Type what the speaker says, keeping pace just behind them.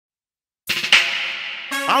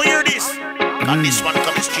How hear this? And this one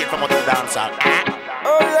coming straight from out the dancer.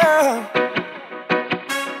 Oh yeah.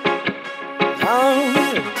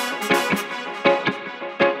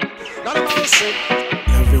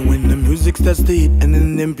 Love it when the music starts to hit and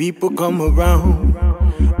then them people come around.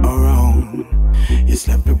 Yes,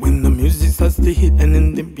 love it when the music starts to hit and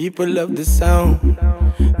then them people love the sound.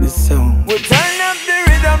 The sound. Well, turn up the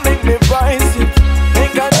rhythm, make me voice it.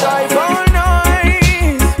 Make a drive all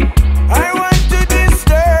noise. I want to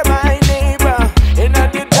disturb my neighbor in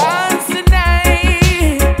the dance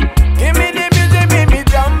tonight. Give me the music, make me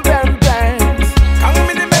jump and dance. Come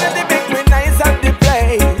with the melody, make me nice at the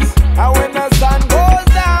place. And when the sun goes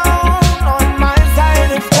down on my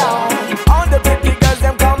side of town, all the pretty girls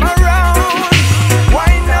them come around.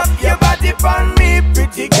 Wind up your body for me,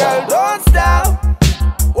 pretty girl, don't stop.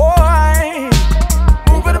 Oh, I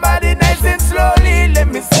move the body nice and slowly. Let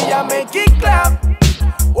me see you make it clap.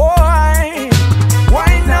 Oh, I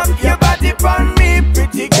wind up your body for me,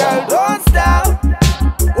 pretty girl, don't stop.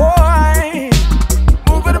 Oh, I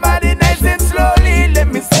move the body nice and slowly. Let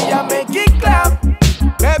me see you make it clap.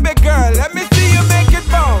 Baby girl, let me see you make it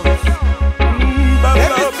bounce. Let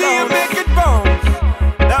me see you make it bounce.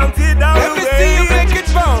 Let me see you make it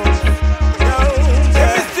bounce. Let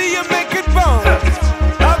me see you make it bounce.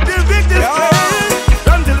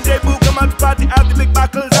 Run till the day boo come out to party, have the big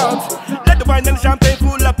buckles out. Let the wine and the champagne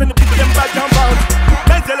full up and the people them back down bounce.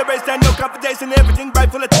 Nice celebration, no competition, everything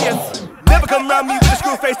bright full of tears. Never come around me with a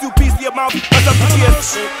screw face, 2 pieces of your mouth, what's up with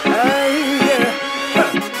tears? Hey, yeah.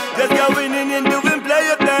 Just going in and doing play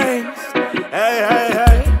your things. Hey, hey,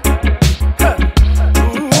 hey.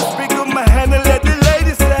 Ooh, speak with my hand and let the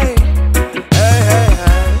ladies say. Hey, hey,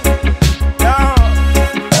 hey. Now,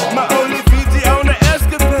 my only Fiji on the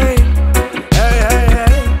escapade. Hey, hey,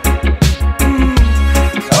 hey.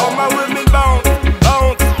 All my women bounce,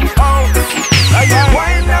 bounce, bounce.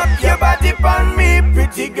 Wind up your body for me,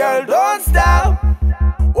 pretty girl, don't stop.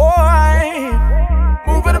 Oh, I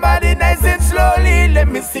move the body nice and slowly. Let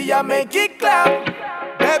me see you make it clap.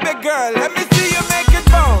 Baby girl, let me see you make it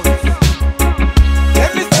bounce.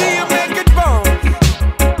 Let me see you make it bounce.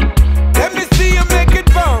 Let me see you make it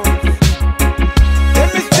bounce.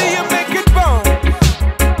 Let me see you make it bounce.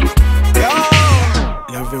 Yo.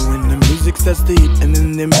 Love it when the music starts to hit and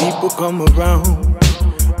then them people come around.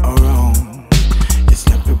 It's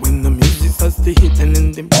love it when the music starts to hit and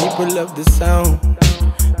then them people love the sound.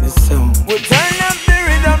 The sound. Well, turn up the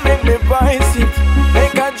rhythm, make me voice it.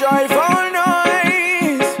 Make a joyful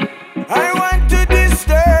noise. I want to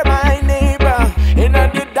disturb my neighbor in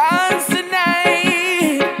the dance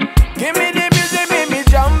tonight. Give me the music, make me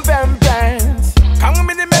jump and dance. Come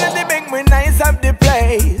with the melody, make me nice at the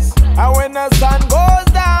place. And when the sun goes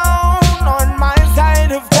down on my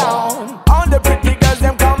side of town, all the pretty girls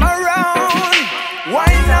them come around.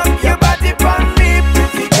 Wind up your body for me,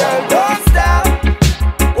 pretty girl, don't stop.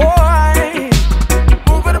 Oh, I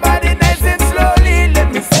move the body nice and slowly.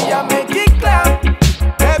 Let me see you make it clap.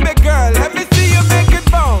 Baby girl, let me see you make it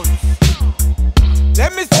bounce.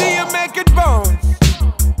 Let me see you make it bounce.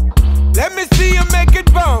 Let me see you make it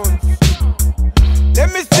bounce. Let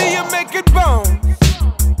me see you make it bounce.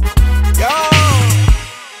 Yo.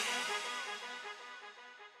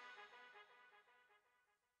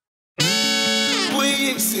 We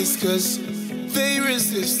exist cause they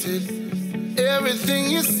resisted. Everything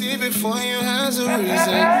you see before you has a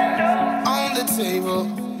reason. On the table,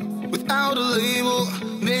 without a label.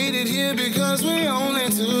 Made it here because we only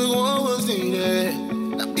took what was needed.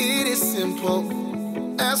 Now it is simple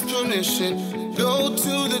as permission. Go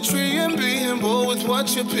to the tree and be humble with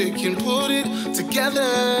what you pick and put it together.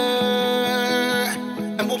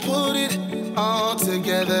 And we'll put it all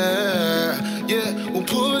together. Yeah, we'll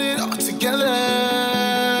put it all together.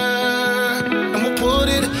 And we'll put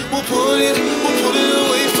it away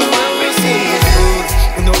from where we see the roots.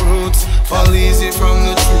 When the roots fall easy from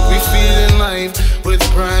the tree, we feeling life with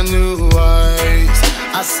brand new eyes.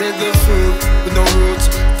 I said the fruit with the roots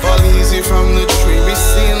fall easy from the tree, we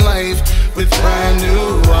seeing life with brand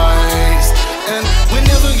new eyes. And we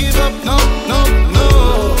never give up, no, no, no,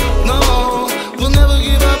 no. We'll never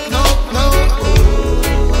give up, no, no.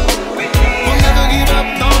 We'll never give up,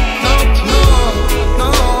 no, no, no, no.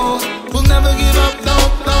 We'll never give up, no,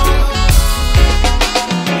 no.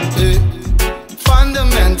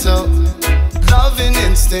 Fundamental, loving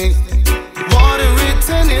instinct. Water it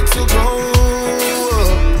and it will grow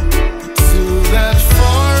to that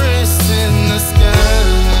forest in the sky.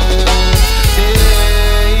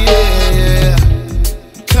 Yeah, yeah.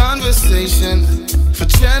 Conversation for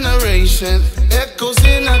generation. Echoes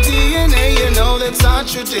in our DNA, you know that's our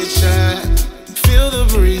tradition. Feel the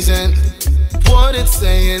breeze and what it's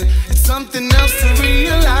saying. It's something else to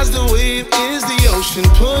realize the wave is the ocean.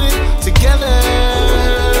 Put it together,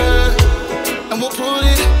 and we'll put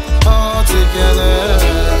it all together.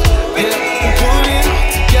 Yeah, we'll put it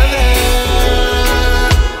together,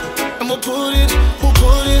 and we'll put it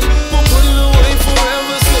away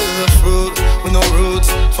forever. Still the fruit with no roots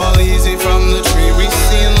fall easy from the tree. We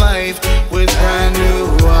see in life with brand new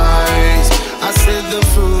eyes. I said the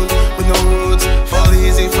fruit with no roots fall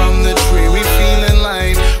easy from the tree. We feeling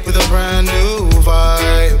life with a brand new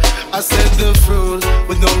vibe. I said the fruit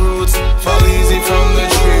with no roots fall easy from the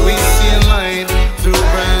tree. We seeing life through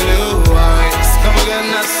brand new eyes. Come again,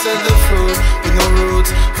 I said the fruit with no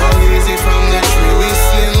roots fall easy from the tree. We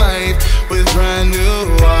seeing life with brand new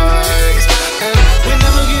eyes. And we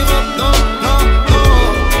never give up, no, no, no,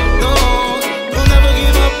 no. We'll never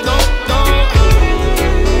give up, no, no.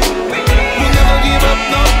 We'll never give up,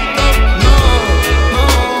 no, no, no, no.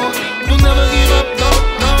 We'll never give up, no,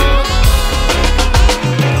 no.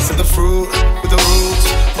 I said the fruit with the roots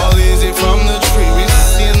fall easy from the tree. We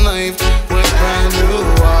seeing life with brand new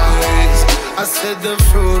eyes. I said the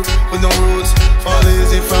fruit with no roots fall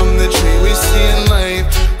easy from the tree. We seeing life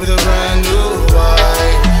with a brand new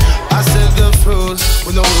vibe. I said the fruit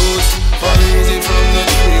with no roots fall easy from the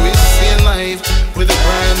tree. We seeing life with a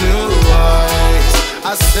brand new eyes.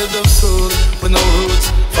 I said the fruit with no roots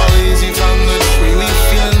fall easy from the tree. We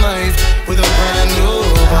feeling life with a brand new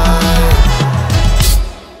vibe.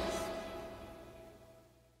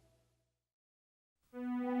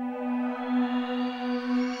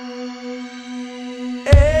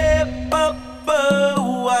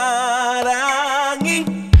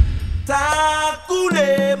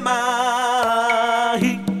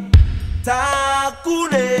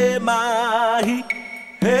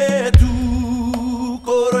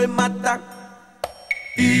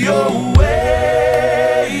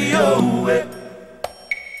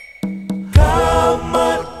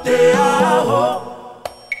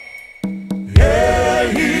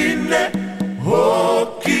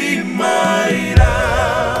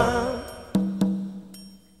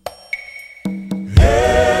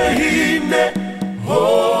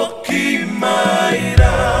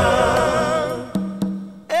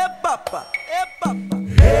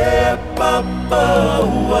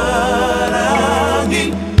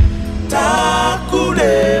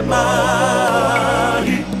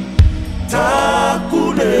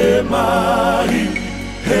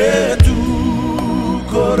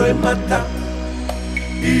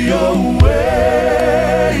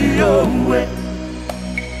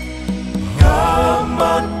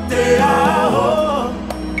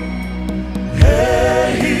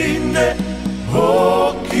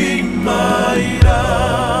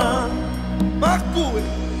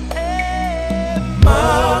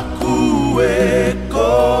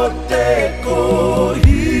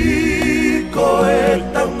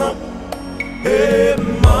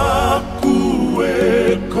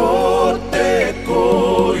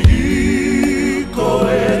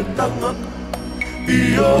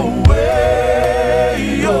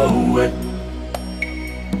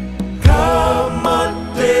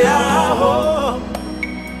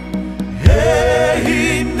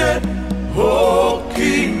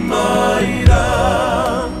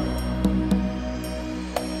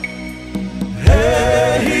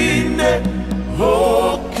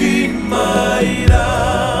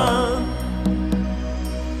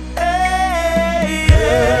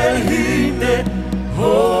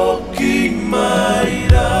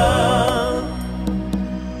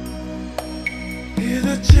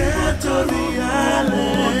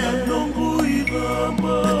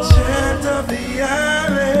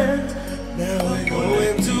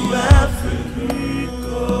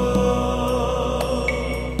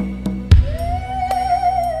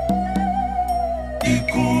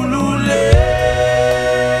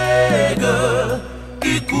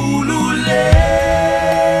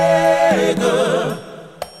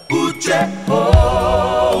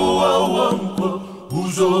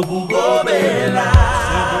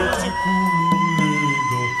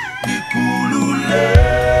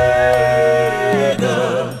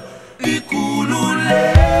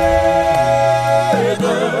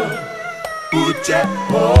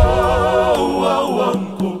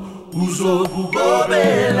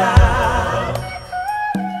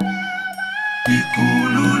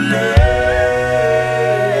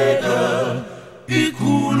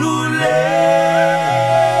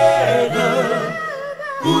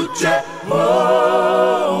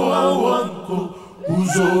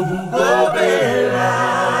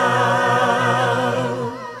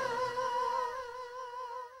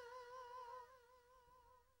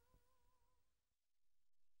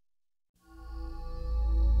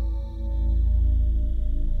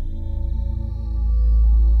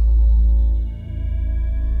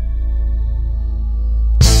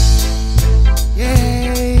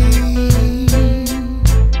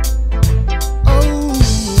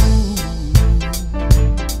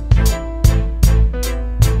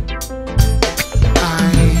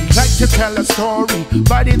 story,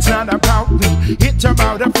 but it's not about me. It's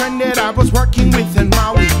about a friend that I was working with in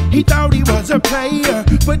Maui. He thought he was a player,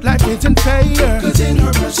 but life isn't fair. Cause in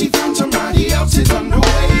her purse she found somebody else's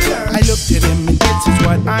underwear. I looked at him and this is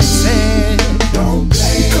what I said. Don't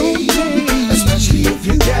play, especially if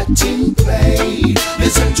you're getting played.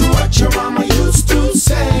 Listen to what your mama used to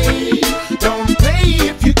say. Don't play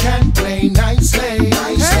if you can't play nicely.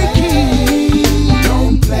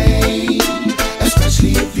 Don't play,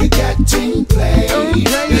 especially if you're getting played.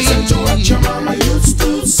 Listen to what your mama used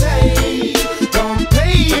to say. Don't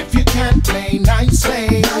play if you can't play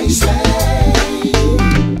nicely.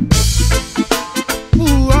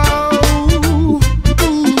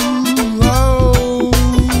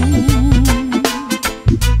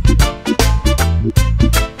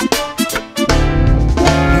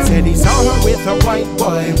 A white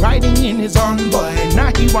boy riding in his envoy.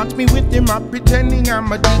 Now he wants me with him up, pretending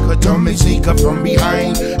I'm a dichotomy seeker from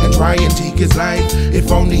behind and try and take his life.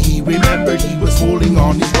 If only he remembered he was fooling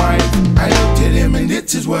on his wife. I looked at him and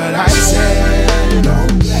this is what I said.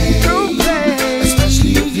 Don't play,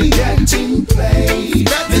 especially if you're getting played.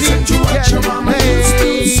 Listen to what your mama used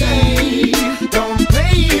to say. Don't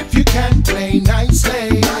play if you can't play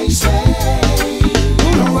nicely.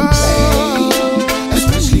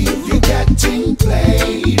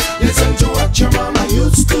 Listen to what your mama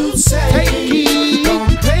used to say.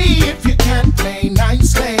 Don't play if you can't play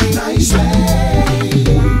nicely.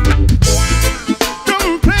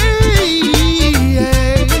 Don't play, yeah.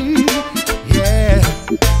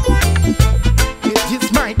 It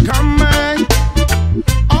just might come on.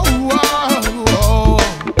 Oh.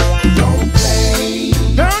 Don't play,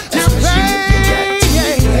 especially if you're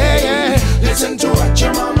getting played. Listen to what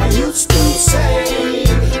your mama used to say.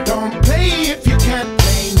 Don't play if you can't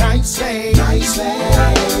play nicely.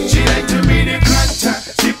 She like to be the clutter,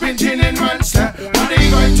 sipping gin and monster. What are you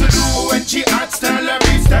going to do when she adds the la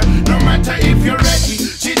vista? No matter if you're ready,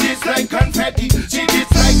 she just like confetti. She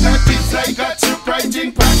just like that, it's like a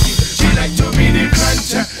surprising party. She like to be the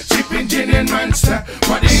clutter, sipping gin and monster.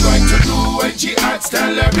 What are you going to do when she adds the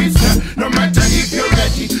la vista? No matter if you're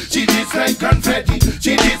ready, she just like confetti.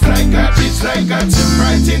 She just like that, it's like a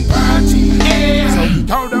surprising party. Yeah. So he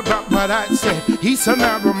told about what I said. He's so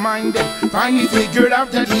narrow-minded. Finally figured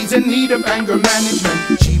out that he's in need of anger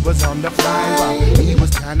management. She was on the fly while he was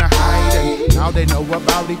kinda hiding. Now they know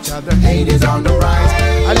about each other. Hate is on the rise.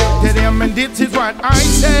 I looked at him and this is what I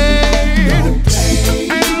said. Don't play,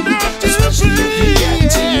 and don't especially if you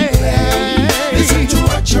get to play. Listen to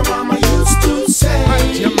what your mama used to say.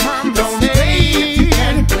 What your mama don't play if you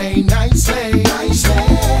can't play nicely.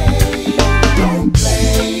 Don't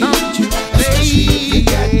play, especially if you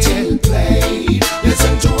get to play.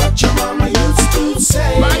 Listen to what your mama used to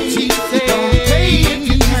say. Don't play if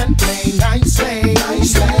you can't play nicely.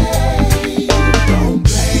 Don't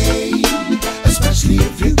play, especially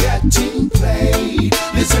if you're getting played.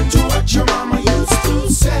 Listen to what your mama used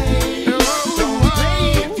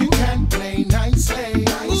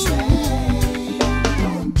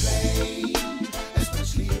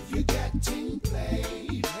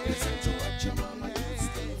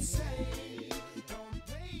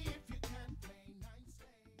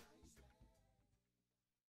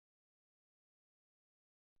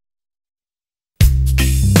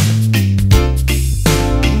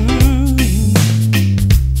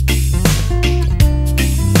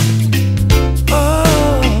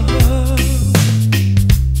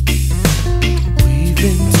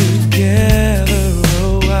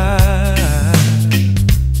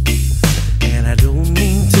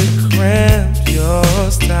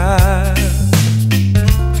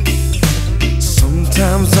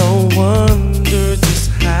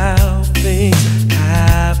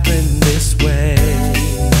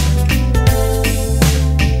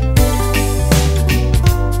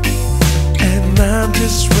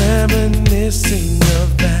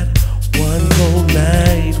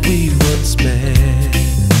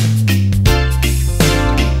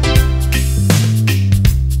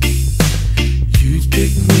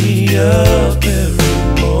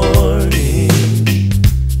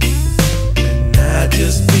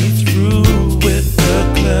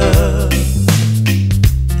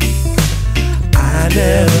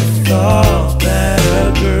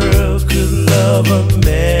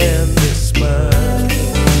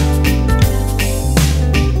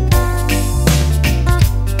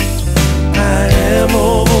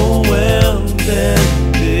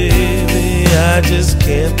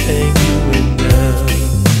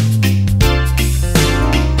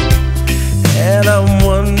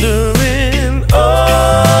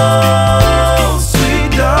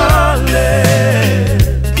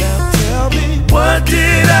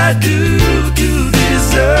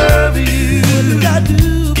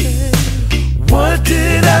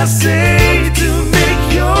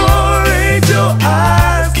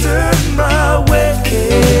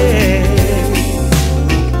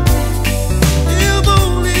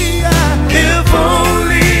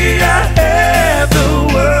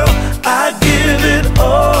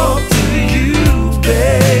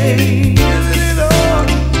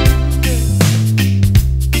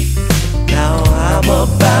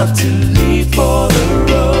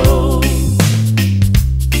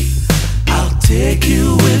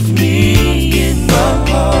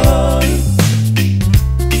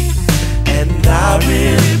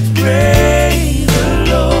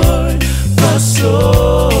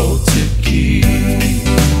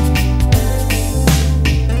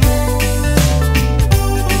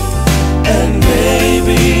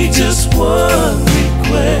just one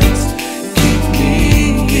request. Keep me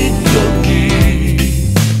in your need.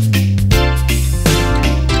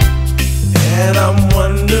 And I'm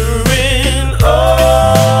wondering,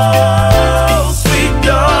 oh, sweet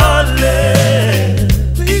darling,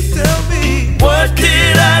 please tell me, what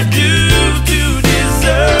did I do to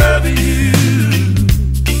deserve you?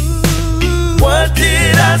 What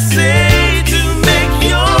did I say to make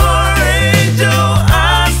your angel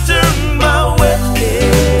eyes turn my way?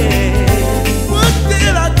 What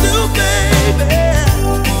did I do, baby?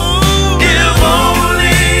 Ooh. If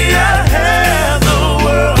only I had the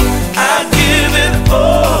world, I'd give it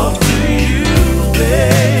all to you,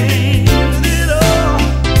 babe.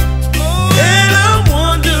 And I'm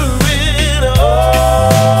wondering,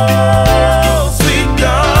 oh, sweet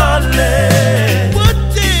darling, what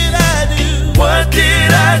did I do? What did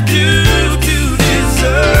I do to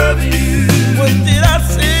deserve you? What did I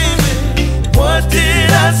say, baby? What did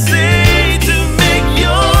I say to make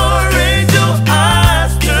your angel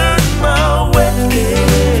eyes turn my way?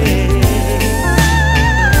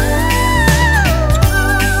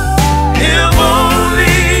 If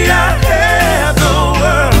only I had the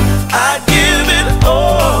world, I'd give it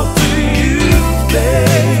all to you,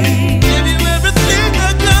 babe. Give you everything I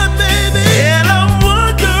got, baby. And I'm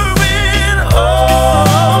wondering, oh,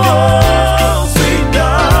 sweet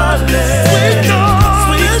darling,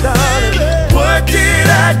 sweet darling, what did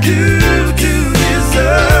I do to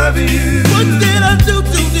deserve you? What did I do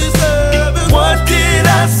to deserve it? What did I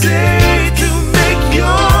say to make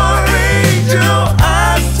your angel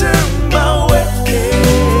eyes turn my way?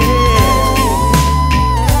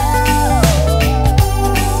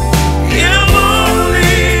 If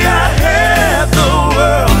only I had the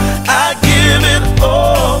world, I'd give it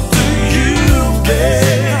all to you,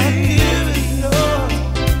 babe.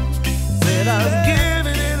 Said I'm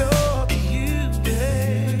giving it all to you,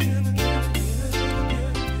 babe.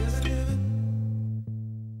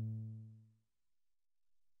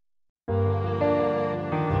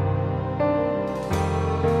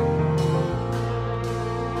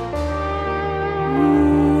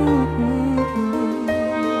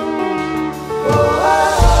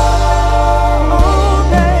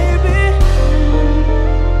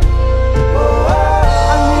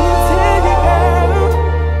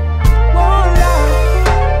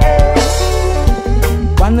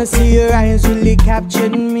 Wanna see your eyes really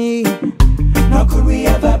captured me. How could we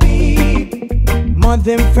ever be more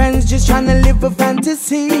than friends, just trying to live a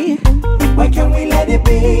fantasy? Why can't we let it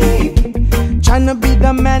be? Trying to be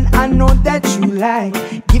the man I know that you like,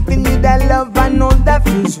 giving you that love I know that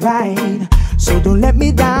feels right. So don't let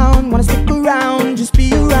me down, wanna stick around, just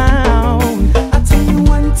be around. I'll tell you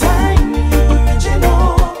one time, you're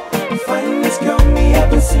original, the finest girl me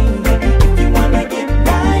ever seen. If you wanna get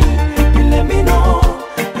right, you let me know.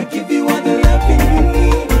 I give you all the loving you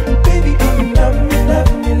need. Baby, come love me,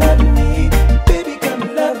 love me, love me. Baby, come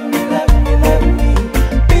love me, love me, love me.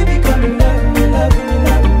 Baby, come love me, love me,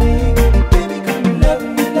 love me. Baby, come love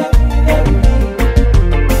me, love me, love me.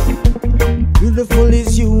 Beautiful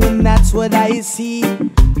is you, and that's what I see.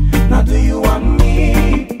 Now do you want me?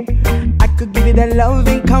 I could give you the love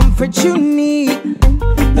and comfort you need,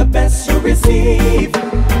 the best you receive.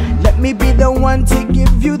 Let me be the one to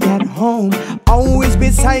give you that home, always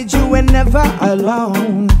beside you and never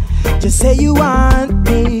alone. Just say you want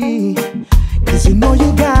me, 'cause you know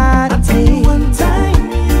you got me. I'll tell you one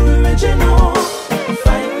time, you're original, the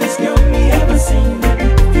finest girl me ever seen.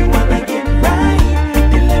 If you wanna get right,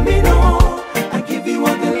 then let me know. I give you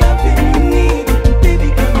all the loving you need. Baby,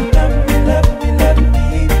 come love me, love me, love me.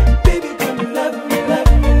 Baby, come love me,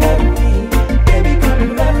 love me, love me. Baby, come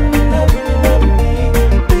love me, love me, love me.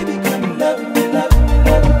 Baby, come love me, love me,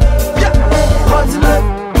 love me. Yeah, what's love?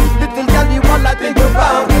 Little girl, you all I think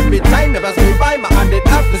about. Every time never slip by my hand, it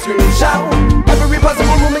have to scream and shout. Every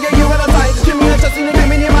possible moment, get you at a side. Give me a chance and you give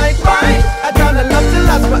me your mic right. I try to love to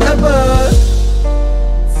last forever.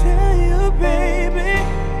 Tell you, baby,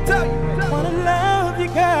 wanna love you,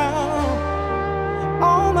 girl.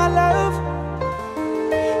 All my love,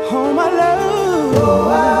 all my love. Oh,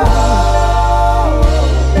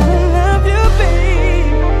 wanna love you,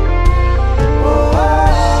 babe. Oh,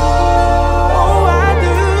 I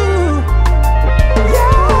do.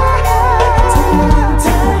 Yeah. Tell me one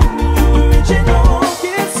time, you're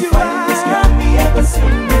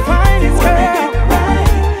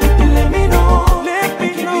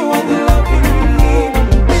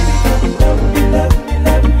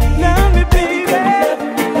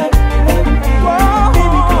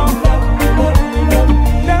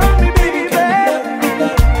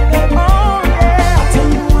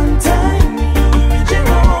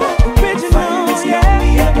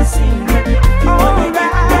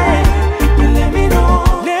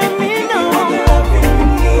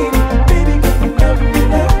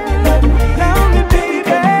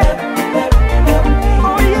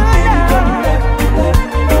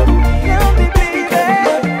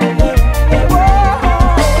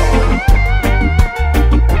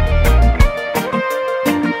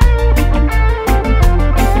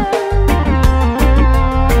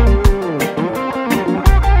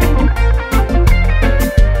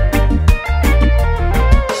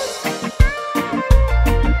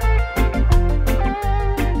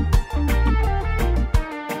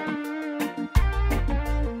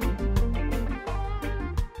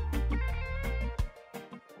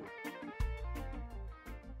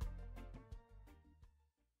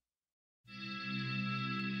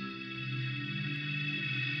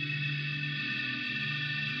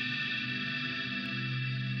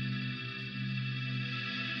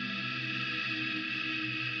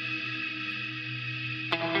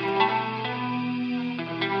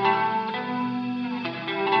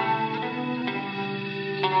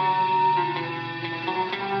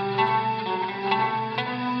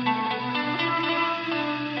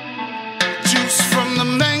juice from the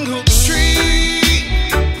mango tree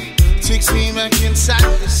takes me back inside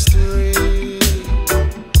history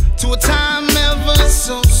to a time ever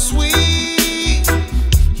so sweet.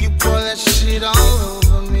 You pour that shit all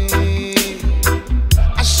over me.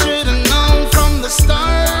 I should've known from the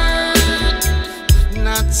start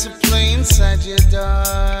not to play inside your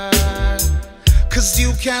dark, 'cause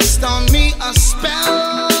you cast on me a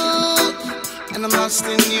spell, and I'm lost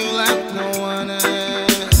in you like no one else.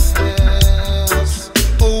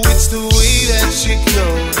 Oh, it's the way that you go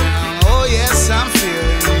down. Oh yes, I'm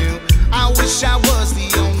feeling you. I wish I was the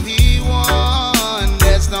only one.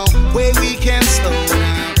 There's no way we can slow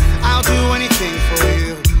down. I'll do anything for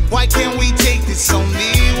you. Why can't we take this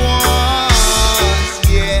only once?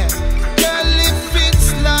 Yeah, girl, if it's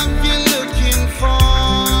love you're looking for,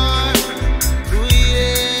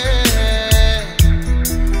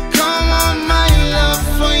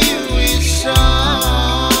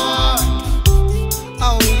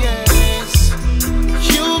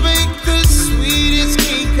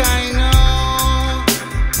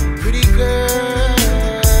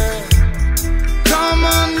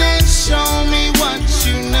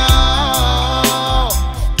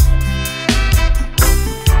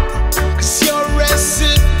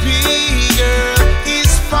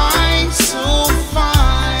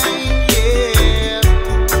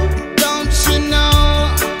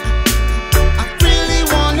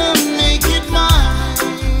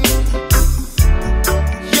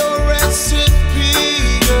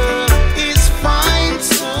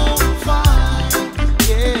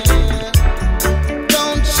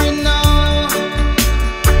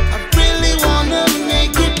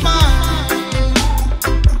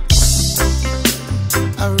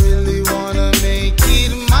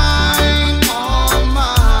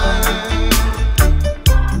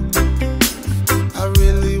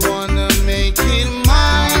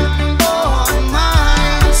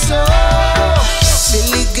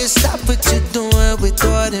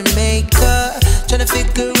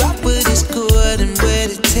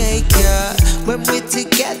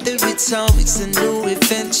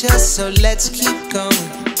 so let's keep going.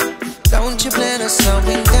 Don't you plan on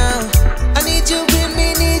slowing down? I need you with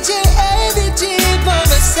me, need your energy by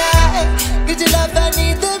my side. Need your love, I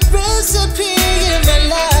need the recipe in my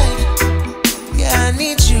life. Yeah, I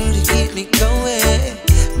need you to keep me going.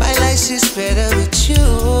 My life is better with you.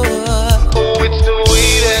 Oh, it's the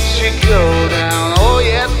way that you go down. Oh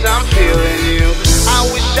yes, I'm feeling you. I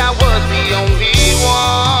wish I was the only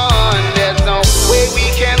one. There's no way we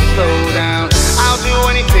can slow down. I'll do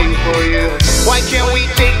anything for you. Why can't we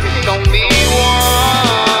take this only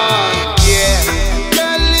one? Yeah,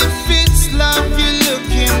 girl, if it's love you're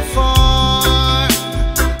looking for,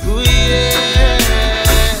 ooh yeah.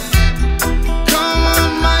 Come on,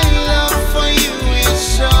 my love for you is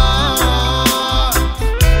sure.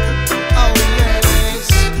 Oh yes,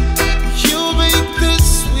 you make the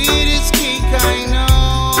sweetest cake I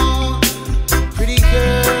know, pretty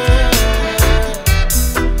girl.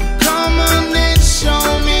 Come on and show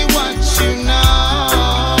me what you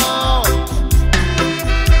know.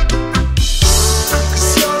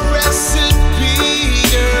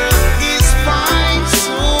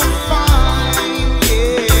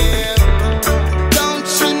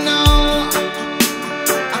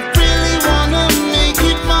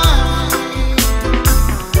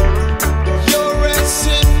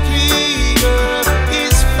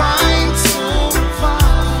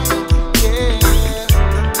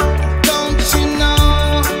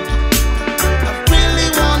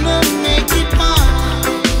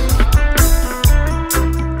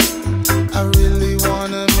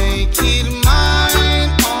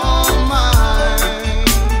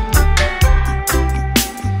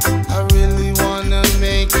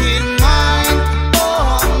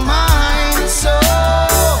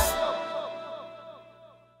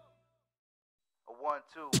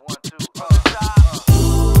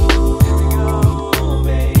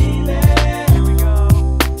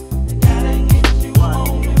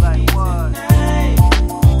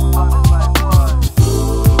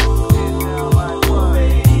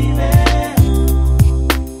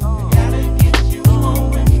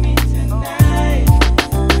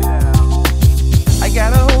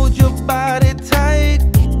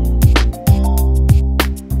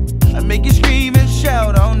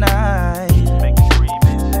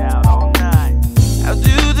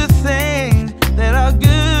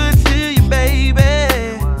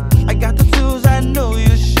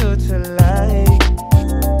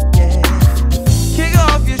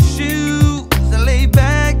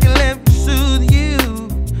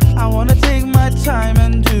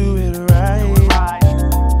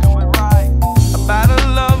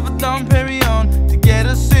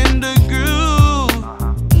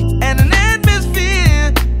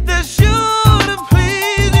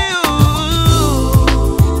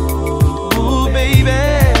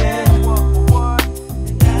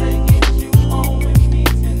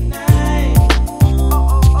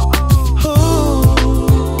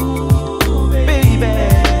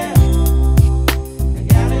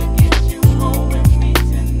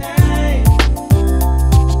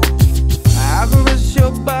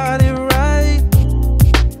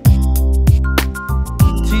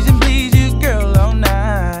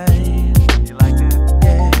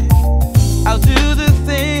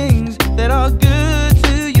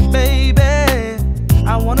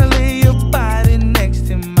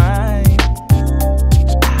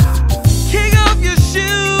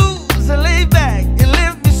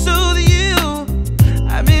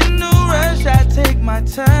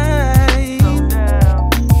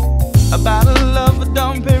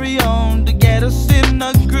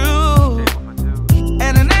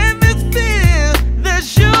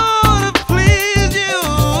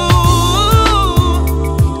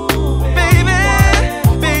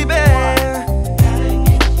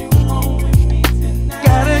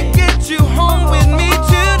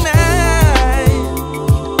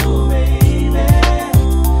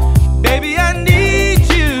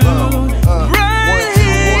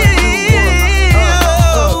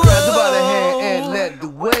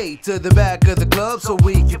 way to the back of the club so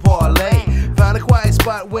we can parlay. Find a quiet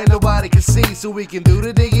spot where nobody can see so we can do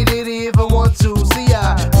the diggy ditty if I want to. See,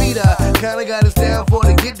 I Peter kinda got us down for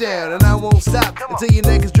the get down, and I won't stop until your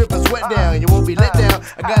neck is dripping sweat down. You won't be let down.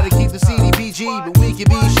 I gotta keep the CD PG, but we can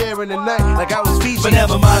be sharing the night like I was Fiji. But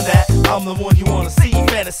never mind that, I'm the one you wanna see.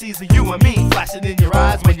 Fantasies of you and me flashing in your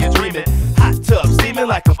eyes when you're dreaming. Hot tub steaming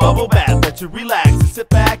like a bubble bath. Let you relax and sit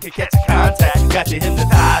back and catch a contact. Got you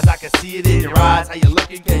hypnotized, I can see it in your eyes. How you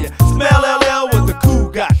looking? Can you smell LL what the cool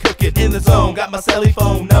got cooking in the zone? Got my celly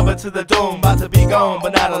phone number to the dome. About to be gone,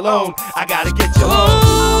 but not alone. I gotta get you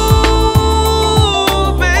home.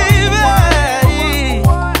 Ooh, baby.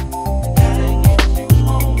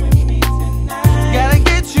 Gotta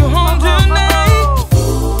get you home tonight.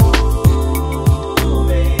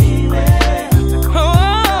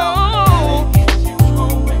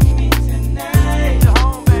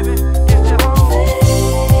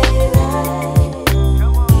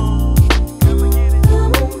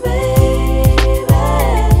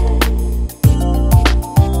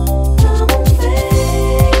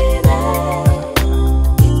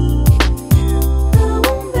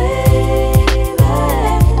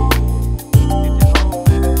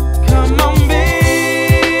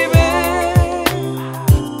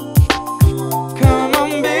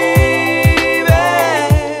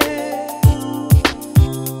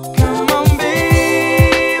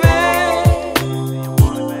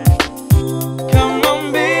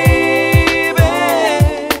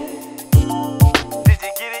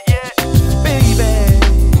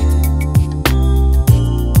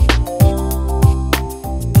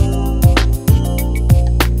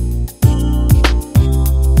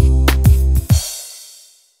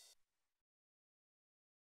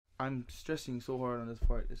 I'm stressing so hard on this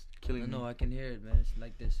part. It's killing me. No, I can hear it, man. It's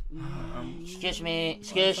like this. Excuse me.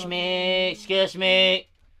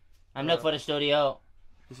 I'm looking for the studio.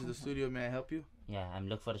 This is the studio. May I help you? Yeah, I'm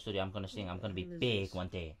looking for the studio. I'm gonna sing. I'm gonna be big one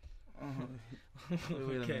day. Wait a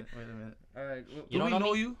minute. All right. You don't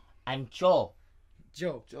know you? I'm Joe.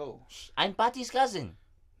 Joe. I'm Pati's cousin.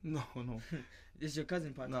 No. This is your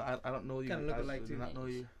cousin, Pati. No, I don't know you. Kind of look alike too. I do not know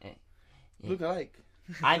you. Yeah. Look alike.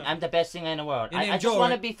 I'm the best singer in the world. I just Joe, want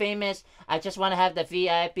to right? be famous. I just want to have the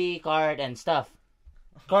VIP card and stuff.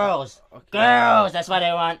 Girls. Okay. Girls, that's what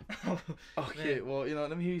I want. Okay, well,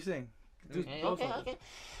 let me hear you sing. Okay.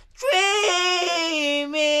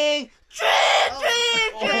 Dreaming.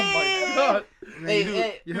 Oh my God.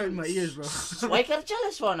 Man, you hurting my ears, bro. Why you gotta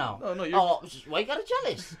jealous for now? No, you're... why you gotta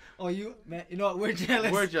jealous? Oh, you, man, you know what? We're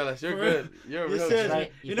jealous. We're jealous. You're good. You're real serious. good.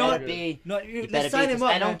 Right. You know what? You Let's sign him up,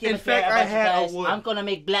 I don't man. give In a fact, fact, about I had you a guys. wood. I'm gonna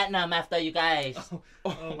make platinum after you guys.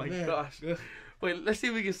 Oh my man. gosh. Wait, let's see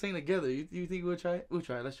if we can sing together. You think we'll try it? We'll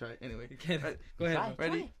try it. Let's try it. Anyway. Right. Go ahead. Try.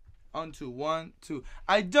 Ready? On to 1, 2.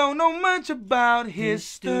 I don't know much about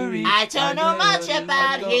history. I don't know much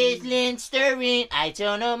about his Linstering. I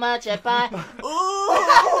don't know much about.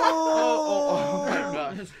 Oh my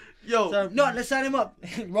gosh. Yo. So, no, let's sign him up.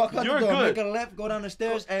 Walk out You're the door, good. make a left, go down the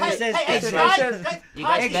stairs, and Hey, it says hey, exit. You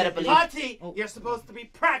guys better believe. Pati, you're supposed to be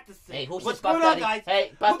practicing. Hey, who's What's this Puff going on, Daddy? guys?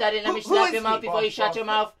 Hey, Puff Daddy, let me who slap is your mouth he? before you shut your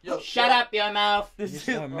mouth. Yo, Shut up your mouth. This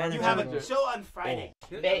is our manager. You have bro. a show on Friday.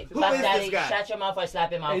 Hey, Who Puff is Daddy, this guy? shut your mouth or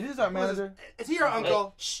slap your mouth. Hey, this is our manager. Is he your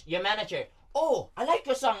uncle? Shh, your manager. Oh, I like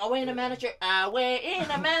your song. Away in the manager. Away in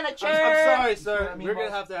the manager. I'm sorry, sir. We're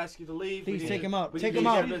gonna have to ask you to leave. Please take him out. we Take need him to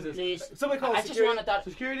out. get business. Please. Somebody call I just security. want to talk.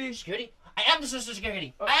 Security. Security? I am the social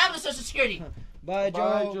security. I am the social security. Bye, Joe.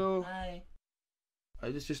 Bye, Joe. Bye.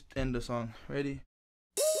 I just end the song. Ready?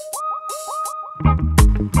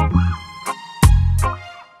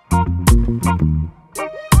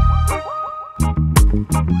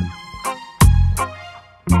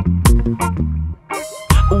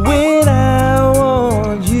 When I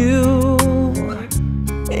want you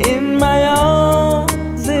in my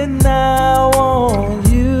arms, and I want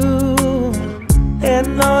you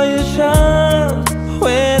and all your charms.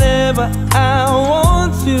 Whenever I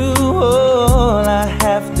want you, all I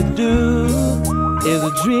have to do is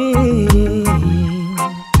a dream,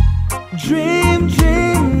 dream,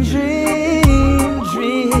 dream, dream,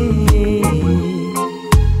 dream,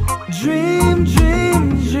 dream,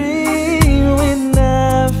 dream, dream. When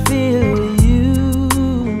I feel you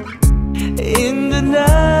in the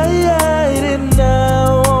night, and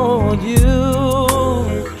I want you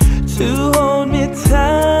to hold me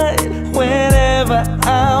tight. Whenever I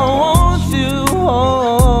want you,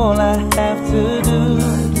 all I have to do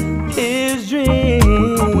is dream,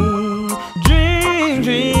 dream,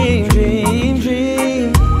 dream, dream,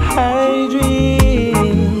 dream. I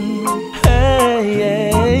dream, hey,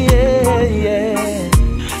 yeah, yeah, yeah.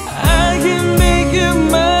 I can make you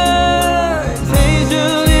mine, taste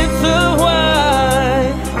your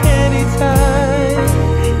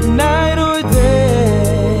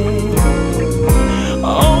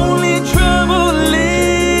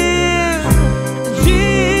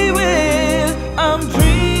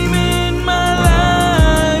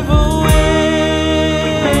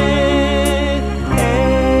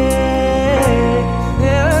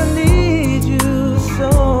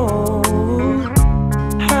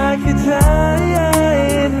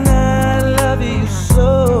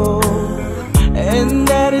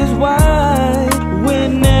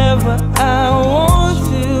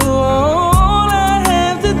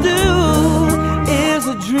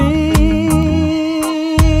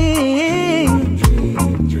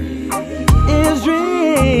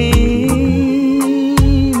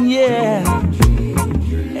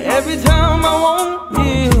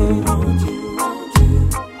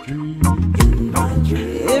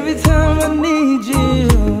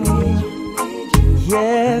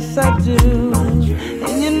yes I do. And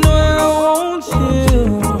you know I want you.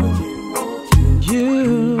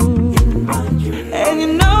 And you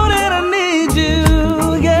know that I need you,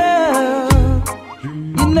 girl.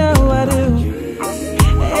 You know I do.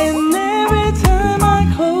 And every time I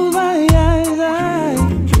close my eyes,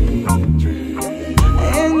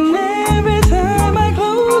 and every time I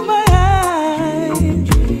close my eyes,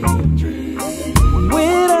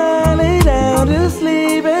 when I lay down to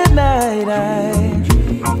sleep at night,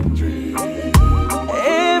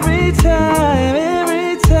 every time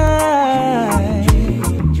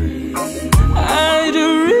I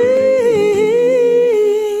dream.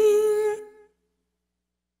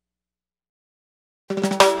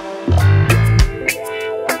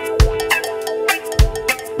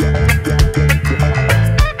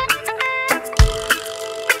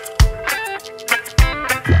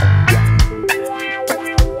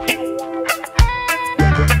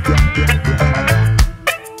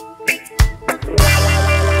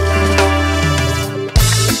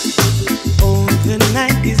 Oh, the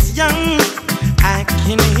night is young. I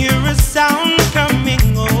can hear a sound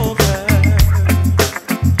coming over.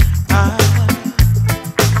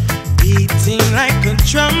 Beating like a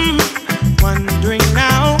drum. Wondering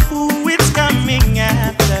now who it's coming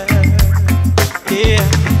after. Yeah.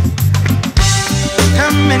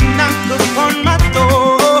 Come and knock upon my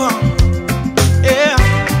door. Yeah.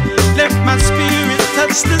 Let my spirit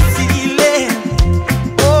touch the ceiling.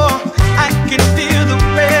 Oh, I can feel the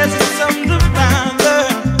presence of the Father.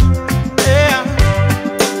 Yeah.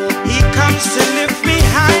 He comes to lift me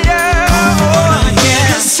higher. Oh, yeah.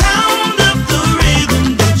 The sound of the rhythm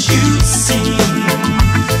that you sing.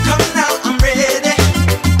 Come now, I'm ready.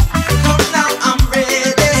 Come now, I'm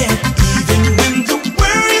ready. Even when the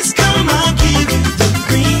worries come, I'll give you the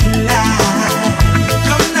green light.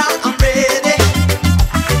 Come now, I'm ready.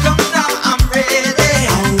 Come now, I'm ready.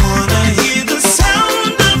 I wanna hear the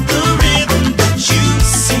sound of the rhythm that you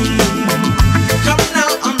sing. Come now,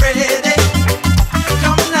 I'm ready.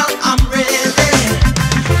 Come now, I'm ready.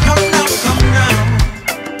 Come now, come now.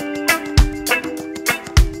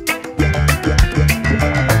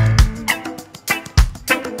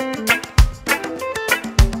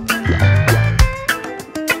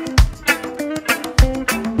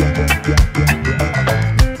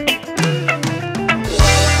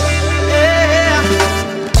 Yeah.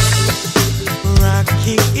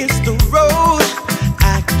 Rocky is the road.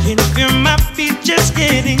 I can feel my feet just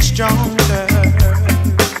getting stronger.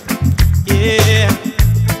 Yeah.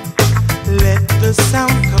 Let the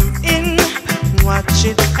sound come in. Watch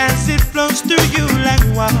it as it flows through you like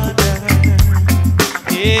water.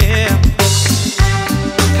 Yeah.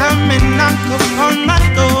 Come and knock upon my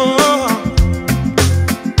door.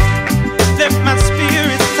 Let my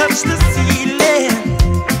spirit touch the ceiling.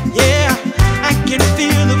 Yeah, I can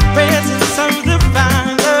feel the presence of the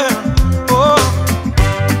Father. Oh,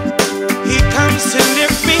 He comes to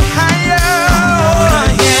lift me higher. Oh,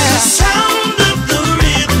 yeah. The sound of the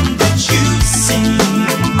rhythm that you sing.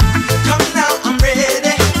 Come now, I'm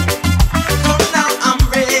ready. Come now, I'm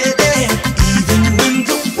ready. Even when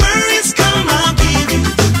the worries come, I'll give you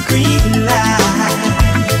the green light.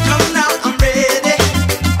 Come now, I'm ready.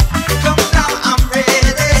 Come now, I'm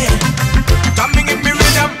ready. Coming in me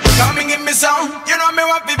rhythm, coming in me sound. You know me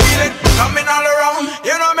want to feel it, coming all around.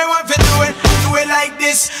 You know me want to do it like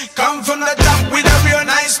this. Come from the top with a real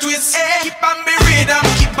nice twist. Hey, keep on me rhythm,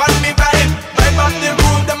 keep on me vibe. Vibe up the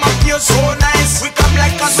room, them up here so nice. We come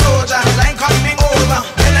like a soldier, like coming over.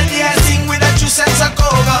 Melody I sing with a true sense of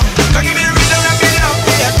cover. Come give me the rhythm and build up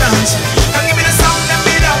for your dance. Come give me the sound and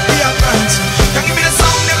build up for your dance. Come give me the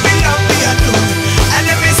sound and build up for your do. And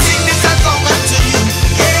let me sing this a song unto you.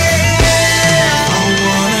 Yeah, I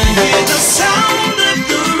wanna hear the sound of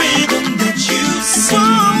the rhythm that you sing.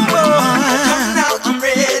 Come now, I'm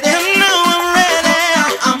ready. Come now, I'm ready.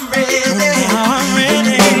 I'm ready. I'm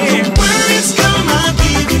ready. When the worries come, I'll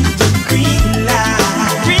give you the green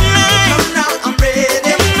light. Green light. Come now, I'm ready.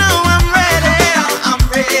 Come now, I'm ready. I'm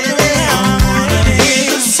ready. I wanna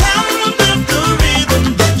hear the sound of the rhythm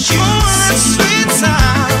that you sing. Sweet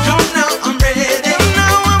sound. Come now, I'm ready. Come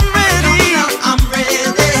now, I'm ready. I'm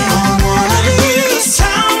ready. I wanna hear the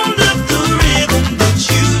sound of the rhythm that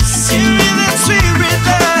you sing. Give me that sweet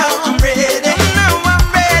rhythm. I'm ready. Now I'm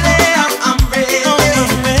ready. I'm ready.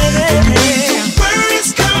 I'm ready. When the worries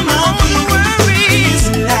come, I'll give you the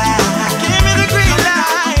green light. Give me the green light.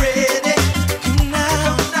 I'm ready. Come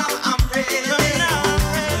now, I'm ready. Come now,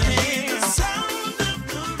 I'm ready. The sound of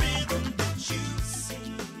the rhythm that you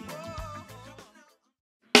sing.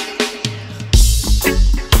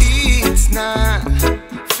 It's not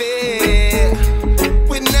fair.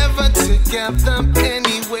 We're never together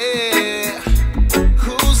anyway.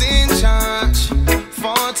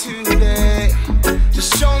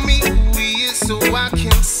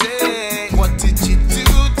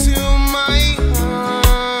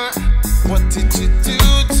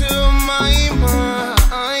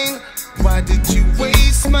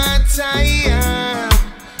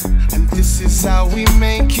 It's how we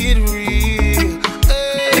make it real.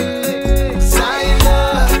 Hey, 'cause I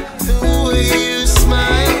love the way you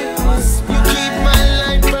smile. You keep my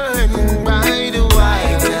light burning bright and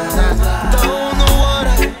white, and I don't know what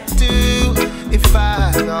I'd do if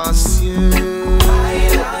I lost you.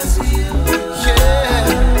 Yeah,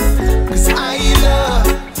 'cause I love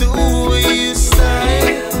the way you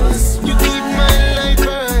style. You keep my light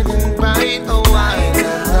burning bright and white,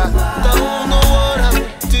 and I don't know what I'd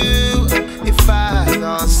do if I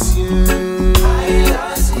lost you.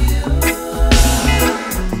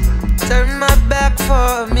 Turn my back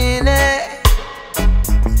for a minute.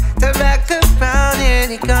 Turn back around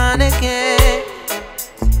and you're gone again.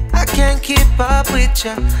 I can't keep up with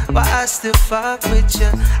you, but I still fuck with you.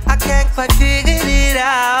 I can't quite figure it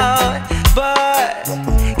out, but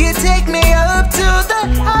you take me up to the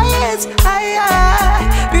highest higher.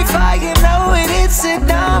 Before you know it, it's a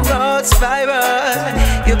downward spiral.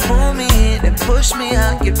 You pull me in and push me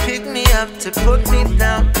out. You pick me up to put me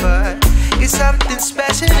down, but you're something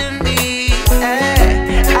special to me.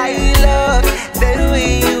 I love the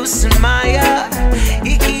way you smile.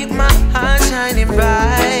 You keep my heart shining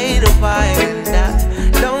bright and white, and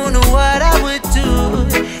I don't know what I would do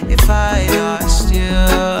if I lost you.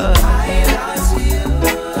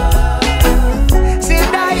 Said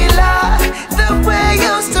I love the way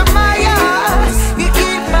you smile. You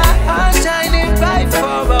keep my heart shining bright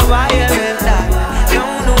for a while, and I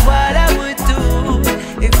don't know what I would do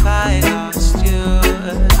if I lost you.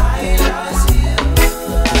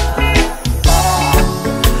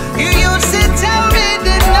 You used to tell me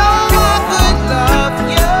that no one could love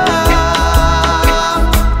you,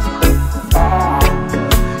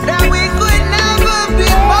 that we could never be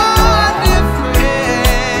more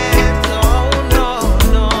different. No, no,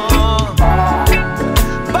 no.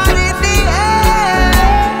 But in the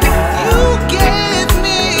end, you gave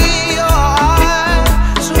me your heart,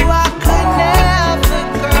 so I could never,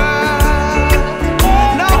 girl.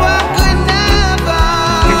 No, I could never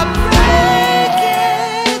break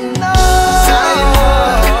it. No. I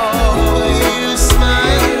love the way you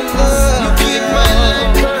smile. You keep my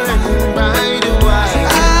light burning bright and white.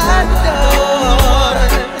 I don't know what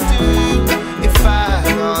I'd do if I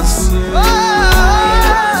lost you.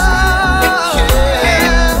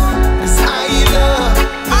 Yeah, 'cause I love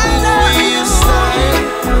the way you smile.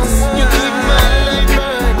 You keep my light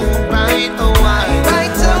burning bright and white. I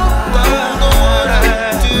don't know what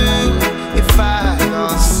I'd do if I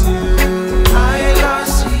lost you. I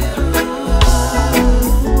lost you.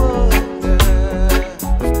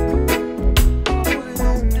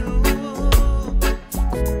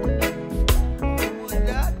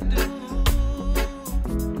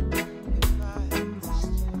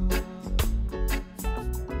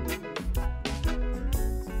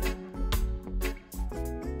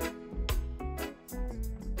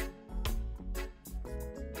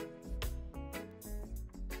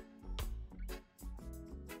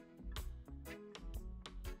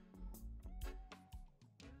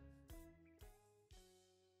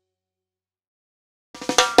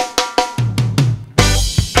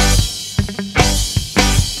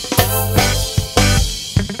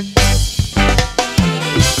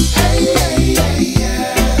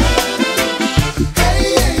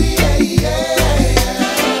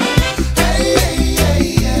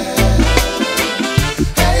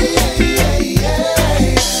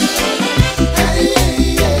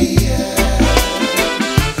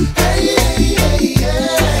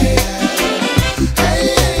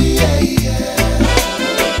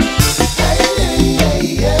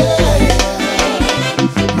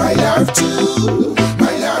 My love to,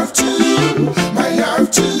 my love to, my love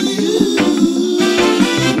to you.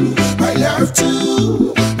 My love to,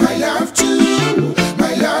 my love to,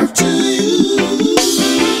 my love to you.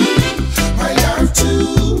 My love to,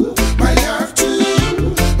 my love to,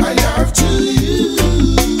 my love to you.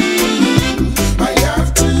 My love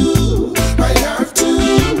to, my love to,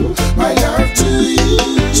 my love to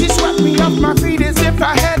you. She swept me off my feet as if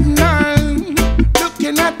I had none.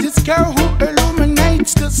 Looking at this girl who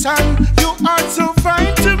illuminates the sun. You are so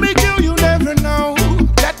fine to me, girl, you never know.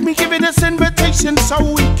 Let me give you this invitation so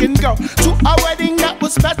we can go to a wedding that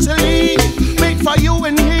was specially made for you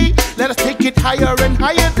and me. Let us take it higher and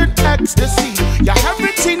higher than ecstasy. You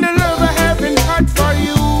haven't seen the love I haven't had for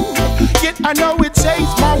you, yet I know it says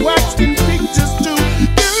more words than pictures do.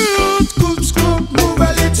 Scoop, scoop, move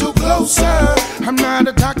a little closer. I'm not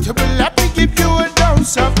a doctor, but let me give you a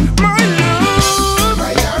dose of my love.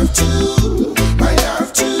 My love to, my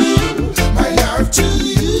love to, my love to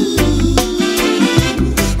you.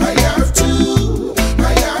 My love to,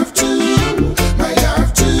 my love to, my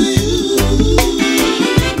love to you.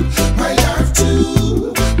 My love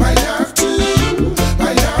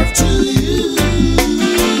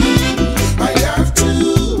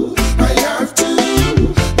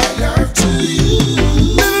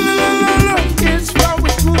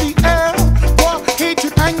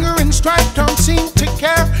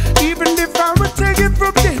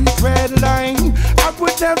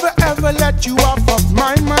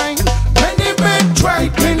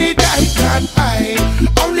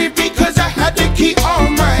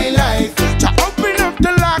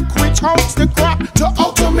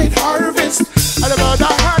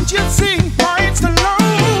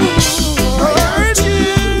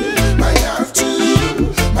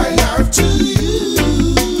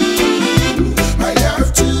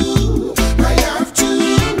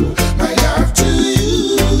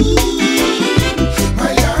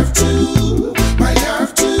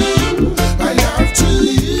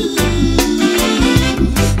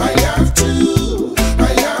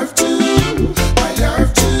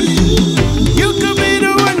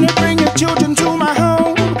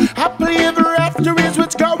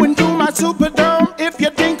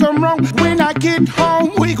make it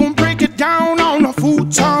home, we gon' break it down on a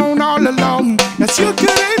futon all alone. Yes, you could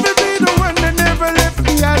even be the one that never left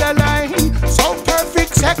me out of line. So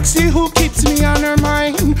perfect, sexy, who keeps me on her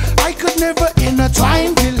mind? I could never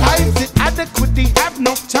intertwine with life that adequately have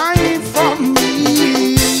no time for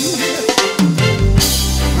me.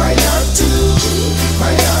 My love to,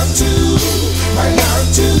 my love to, my love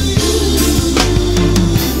to you.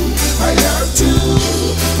 My love to,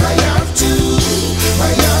 my love to,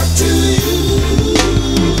 my love to you.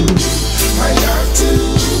 My love to,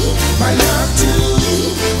 my love to,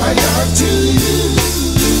 my love to you.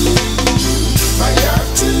 My love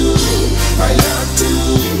to, my love to,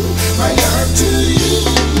 my love to you.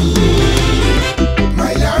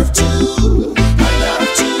 My love to, my love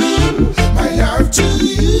to, my love to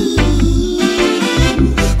you.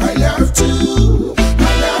 My love to,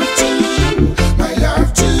 my love to, my love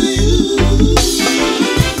to you.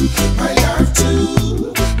 My love to,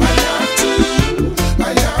 my love to,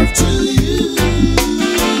 my love to you. My love to, my love to, my love to you.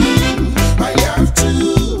 My love to,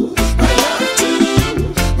 my love to,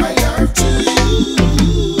 my love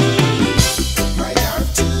to you. My love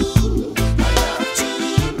to, my love to,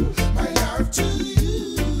 my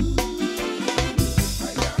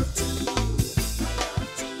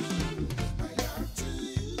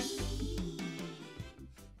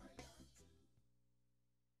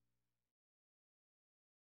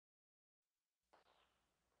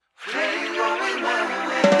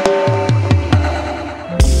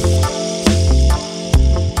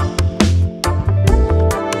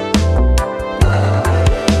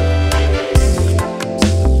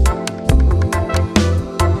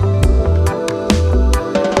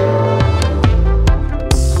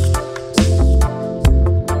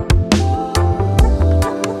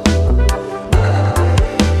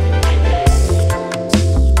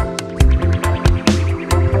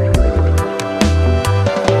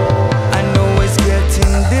I know it's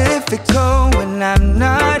getting difficult when I'm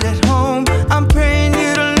not at home. I'm praying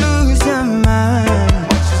you don't lose your mind.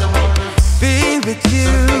 Be with you,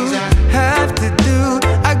 have to do.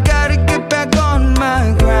 I gotta get back on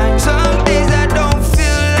my grind. Some days I don't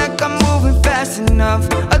feel like I'm moving fast enough.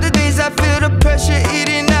 Other days I feel the pressure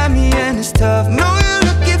eating at me and it's tough. Know you're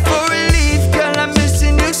looking for relief, girl, I'm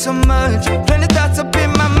missing you so much. Plenty thoughts up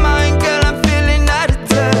in my mind, girl, I'm feeling out of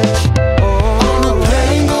touch. On a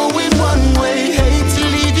plane going one way, hate to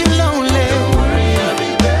leave you lonely. Don't worry, I'll be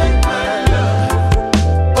back, my love.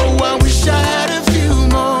 Oh, I wish I had a few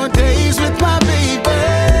more days with my baby.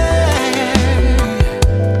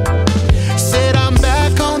 Said I'm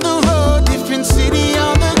back on the road, different city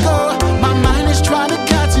on the go. My mind is trying to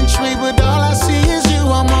concentrate, but all I see is you.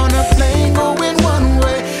 I'm on a plane going one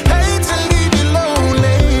way, hate to leave you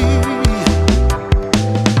lonely.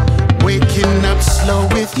 Waking up slow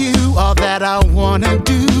with you, all that I wanna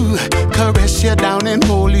do. Caress you down and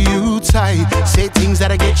hold you tight. Say things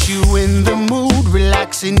that'll get you in the mood.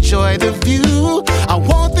 Relax, enjoy the view. I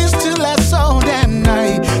want this to last all damn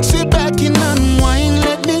night. Sit back and unwind,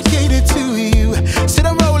 let me cater to you. Sit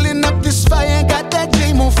I'm rolling up this fire, got that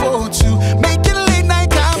J-Mo for two. Making late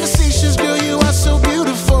night conversations, girl, you are so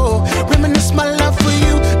beautiful. Reminisce my love for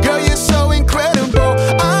you, girl, you're so incredible.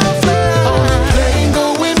 I'm flying on a plane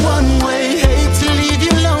going one way, hate to leave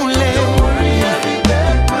you lonely. Don't worry, I'll be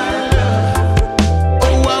back, my love.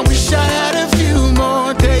 Oh, I wish I had a few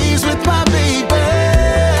more days with my baby.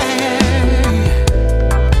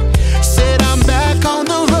 Said I'm back on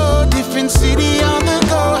the road, different city on the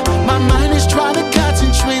go. My mind is trying to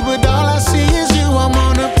concentrate, but all I see is you. I'm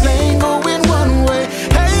on a plane going one way,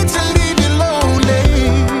 hate to leave you lonely.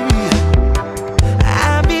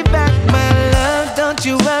 I'll be back, my love, don't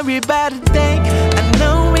you worry about a thing. I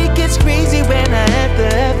know it gets crazy when I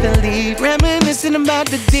have to leave. Reminiscing about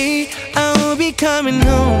the day I will be coming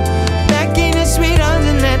home. Back in the sweet arms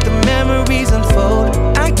and let the memories unfold.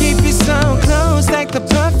 I keep you so close, like the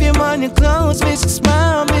perfume on your clothes. Miss your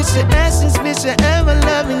smile, miss your essence, miss your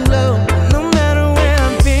ever-loving glow. No matter where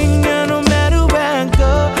I've been, girl, no matter where I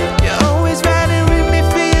go, you're always riding with me,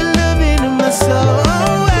 feel your loving in my soul.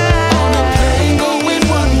 On a plane going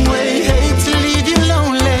one way, hate to leave you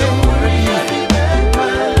lonely. Don't worry, I'll be back,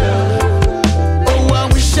 my love. Oh, I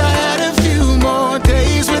wish I had a few more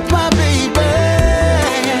days with my baby.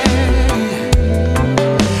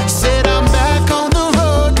 Said I'm back on the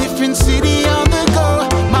road, different city on the go.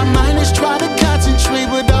 My mind is trying to concentrate,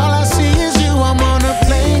 but all I see is you. I'm on a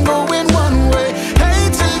plane going one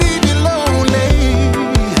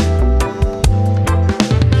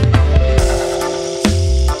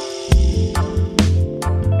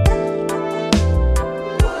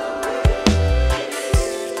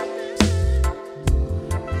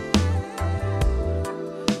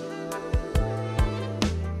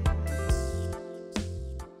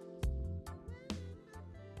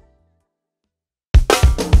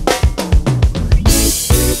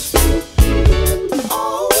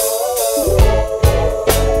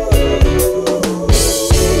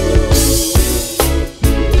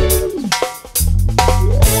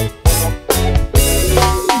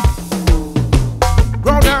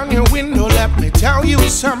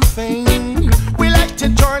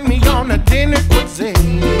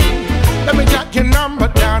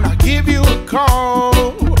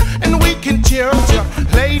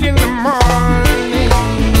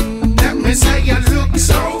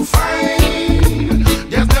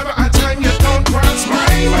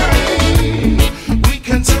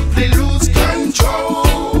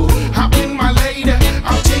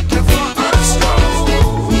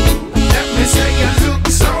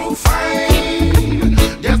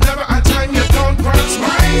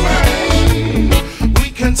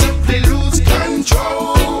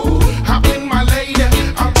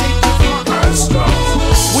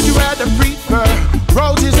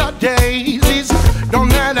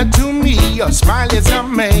smile is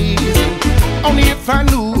amazing. Only if I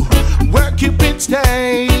knew where Cupid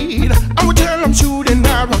stayed, I would tell him shoot an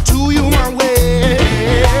arrow to you my way.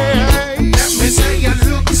 Let me say you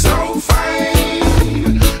look so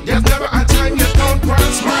fine. There's never a time you don't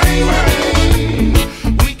cross my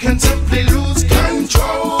mind. We can simply lose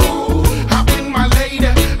control. Hop in my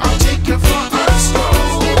lady, I'll take you for a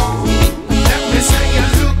stroll. Let me say you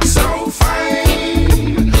look so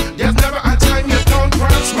fine. There's never a time you don't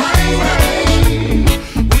cross my mind.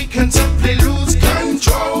 We can simply lose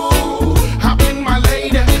control. Hop in my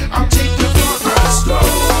lady, I'll take you for a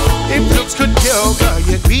stroll. If looks could kill, girl,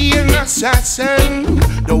 you'd be an assassin.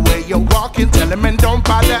 The way you're walking, tell him and don't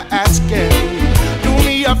bother asking. Do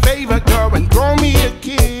me a favor, girl, and throw me a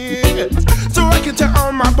kiss, so I can tell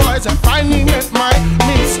all my boys I finally met my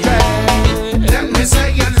mistress. Let me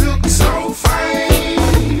say you look so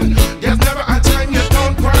fine. There's never a time you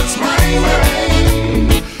don't cross my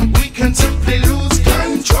mind. We can simply lose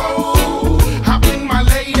control. Hop in my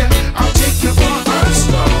lady, I'll take you for a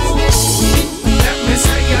stroll. Let me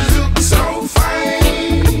say you look so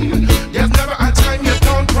fine. There's never a time you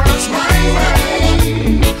don't cross my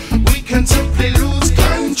mind. We can simply lose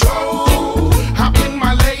control. Hop in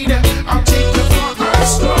my lady, I'll take you for a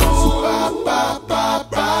stroll. Ba, ba, ba,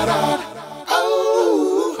 ba, da.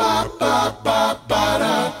 Oh, ba, ba, ba, ba,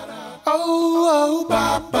 da. Oh,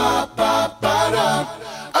 ba, ba, ba, ba, da.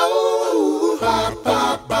 Oh, ba, ba,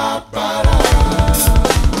 ba, ba, da.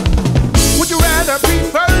 Would you rather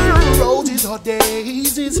prefer roses or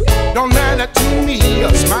daisies? Don't matter to me,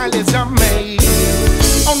 your smile is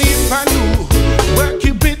amazing. Only if I knew where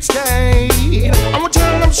Cupid stayed, I would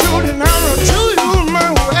tell him shoot an arrow to you my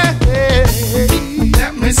way.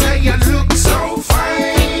 Let me say you look so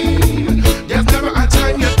fine. There's never a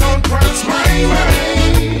time you don't cross my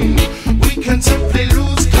mind. We can simply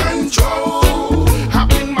lose control.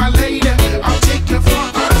 Hop in my lady, I'll take you for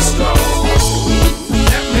a stroll.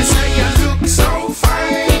 Let me say you look so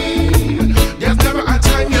fine. There's never a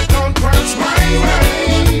time you don't cross my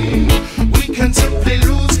mind. We can simply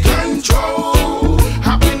lose control.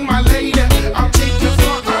 Hop in my lady, I'll take you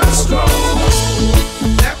for a stroll.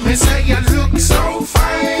 Let me say you look so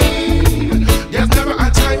fine. There's never a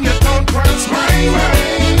time you don't cross my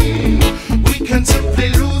mind. We can simply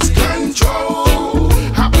lose control.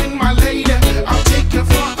 Hop in my lady, I'll take you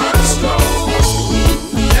for a stroll.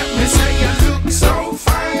 Let me say you look so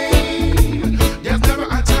fine. There's never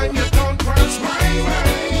a time you don't cross my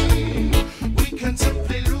mind. We can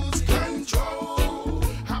simply lose control.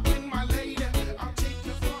 Hop in my lady, I'll take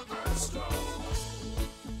you for a stroll.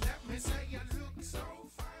 Let me say you look so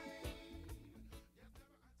fine.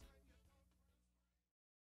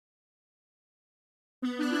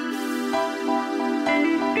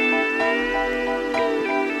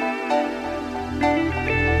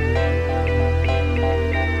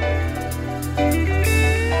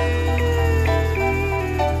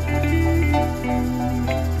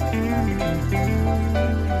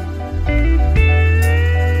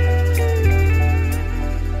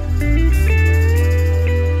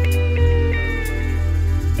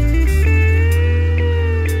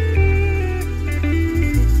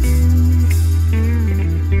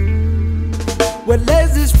 Well,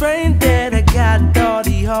 there's this friend that I got, thought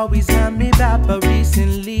he always had me back, but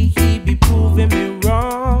recently he be proving me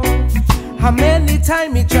wrong. How many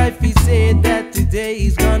times he tried to say that today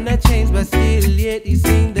he's gonna change, but still yet he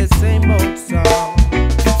sing the same old song.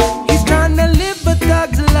 He's trying to live a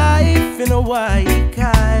thug's life in Hawaii,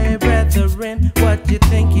 brethren, what you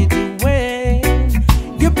think you're doing?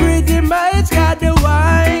 You pretty much got a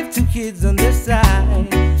wife, 2 kids on the side,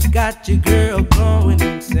 got your girl going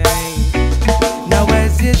insane. Now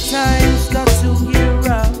as your time starts to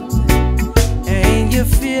gear up and you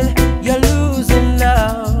feel you're losing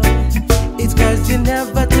love, it's cause you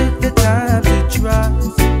never took the time to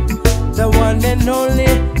trust the one and only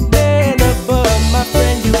man above. My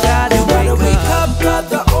friend, you gotta wake up,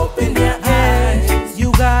 brother, open your eyes.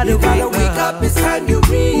 You gotta wake up, it's time you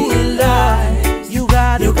realize. You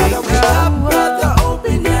gotta wake up, brother,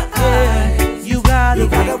 open your eyes. You gotta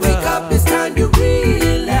wake up, it's time you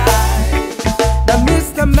realize. Now,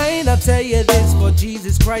 Mr. Man, I'll tell you this, for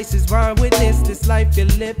Jesus Christ is my witness. This life you're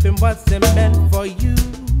living wasn't meant for you.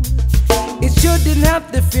 It shouldn't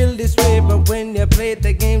have to feel this way, but when you play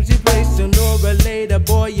the games you play, sooner or later,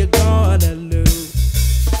 boy, you're gonna lose.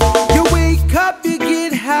 You wake up, you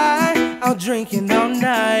get high, out drinking all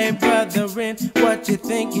night, brotherin', what you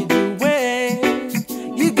think you're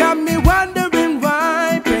doing? You got me wondering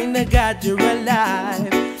why, praying to God you're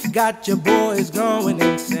alive, got your boys going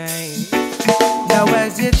insane. Now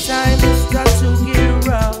as your time starts to get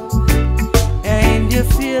rough and you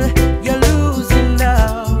feel you lose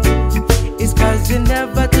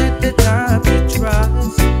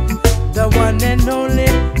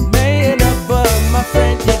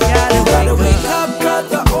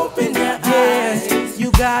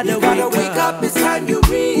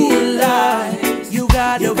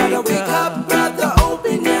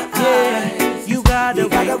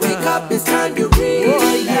up, it's time you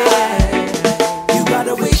realize. You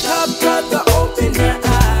gotta wake up, brother, open your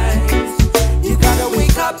eyes. You gotta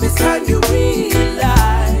wake up, it's time you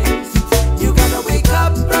realize. You gotta wake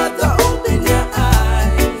up, brother, open your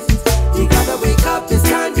eyes. You gotta wake up, it's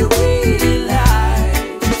time you realize.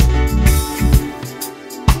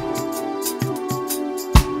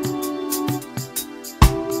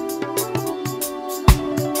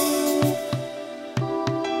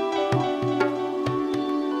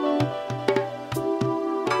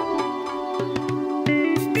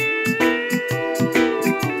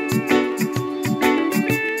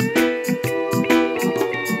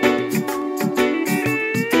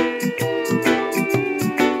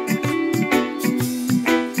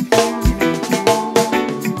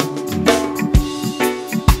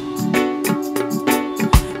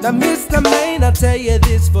 Now, Mr. Main, I tell you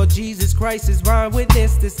this, for Jesus Christ is my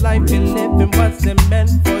witness. This life you're living wasn't meant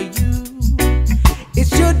for you. It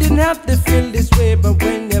shouldn't have to feel this way, but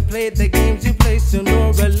when you play the games you play, sooner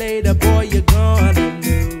or later, boy, you're gonna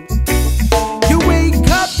lose. You wake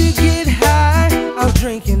up, you get high, I'm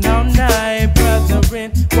drinking all night,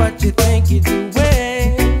 brotherin', what you think you're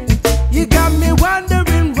doing? You got me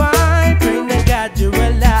wondering why, praying to God you're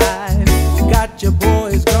alive, got your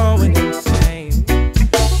boys going insane.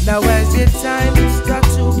 Now as your time start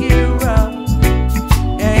to get rough,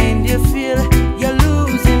 and you feel you're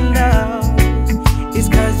losing now, it's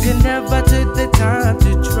cause you never took the time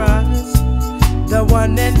to trust the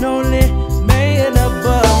one and only